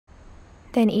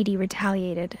Then Edie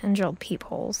retaliated and drilled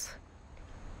peepholes.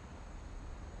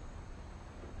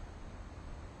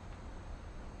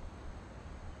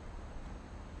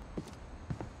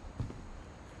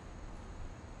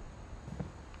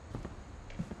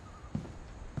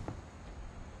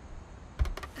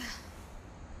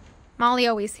 Molly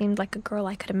always seemed like a girl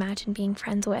I could imagine being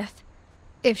friends with,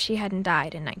 if she hadn't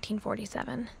died in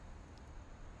 1947.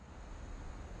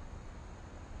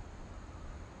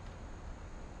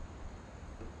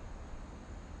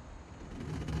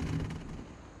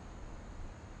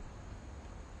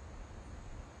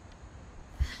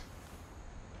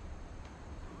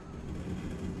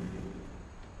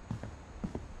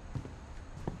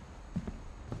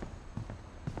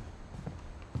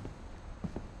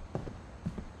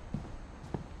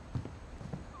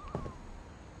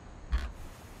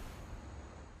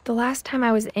 The last time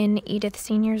I was in Edith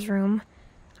Sr.'s room,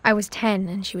 I was 10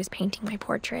 and she was painting my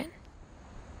portrait.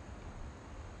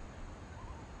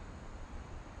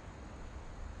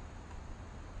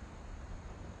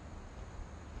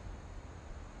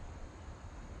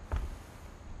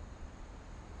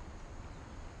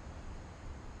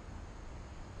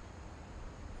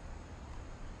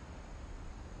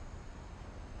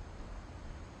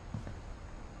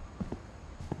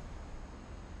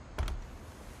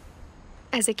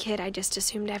 As a kid, I just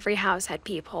assumed every house had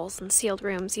peepholes and sealed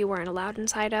rooms you weren't allowed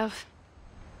inside of.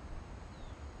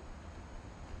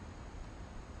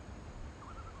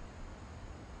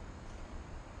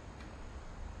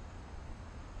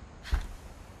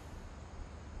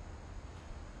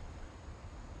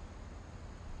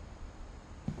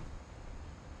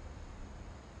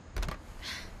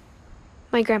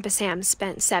 My Grandpa Sam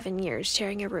spent 7 years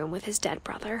sharing a room with his dead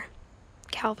brother,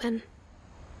 Calvin.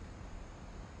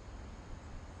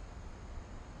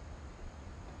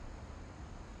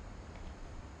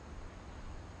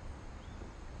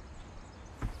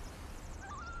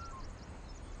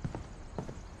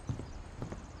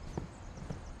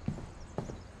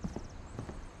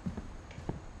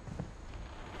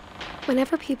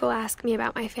 Whenever people ask me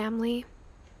about my family,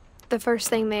 the first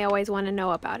thing they always want to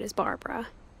know about is Barbara.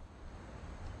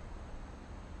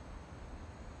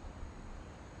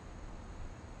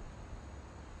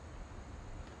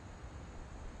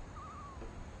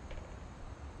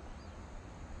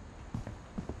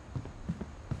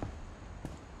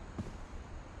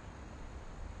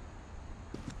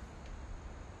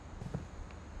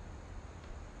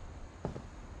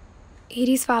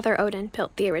 Edie's father, Odin,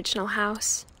 built the original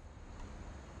house.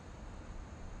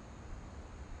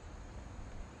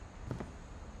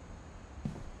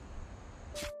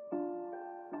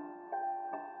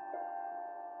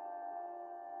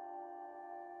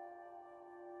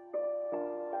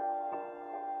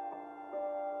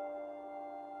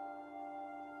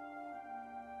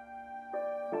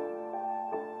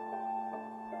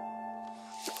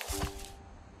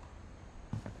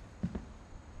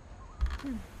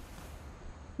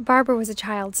 Barbara was a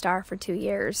child star for 2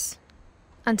 years,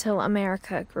 until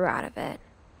America grew out of it.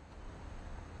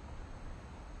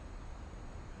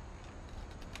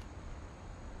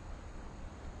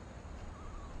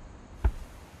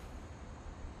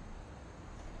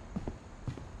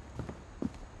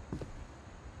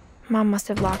 Mom must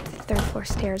have locked the third floor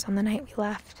stairs on the night we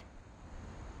left.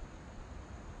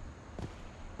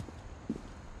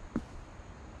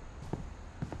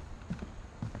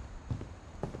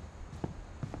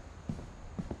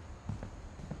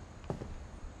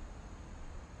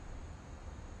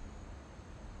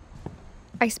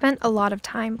 I spent a lot of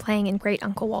time playing in Great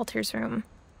Uncle Walter's room.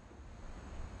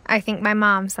 I think my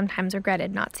mom sometimes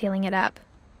regretted not sealing it up.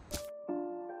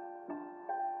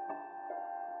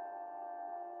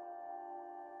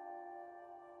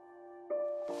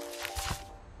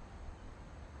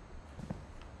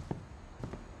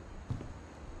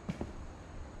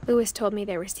 Lewis told me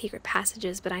there were secret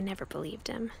passages, but I never believed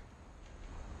him.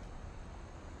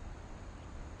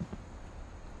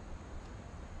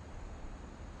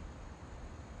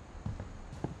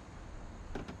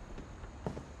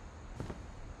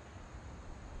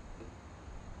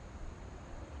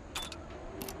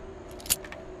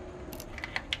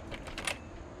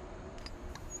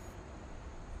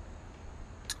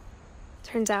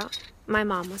 Turns out, my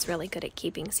mom was really good at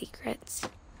keeping secrets.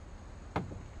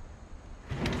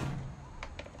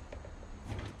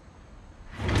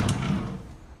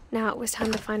 Now it was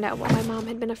time to find out what my mom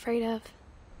had been afraid of.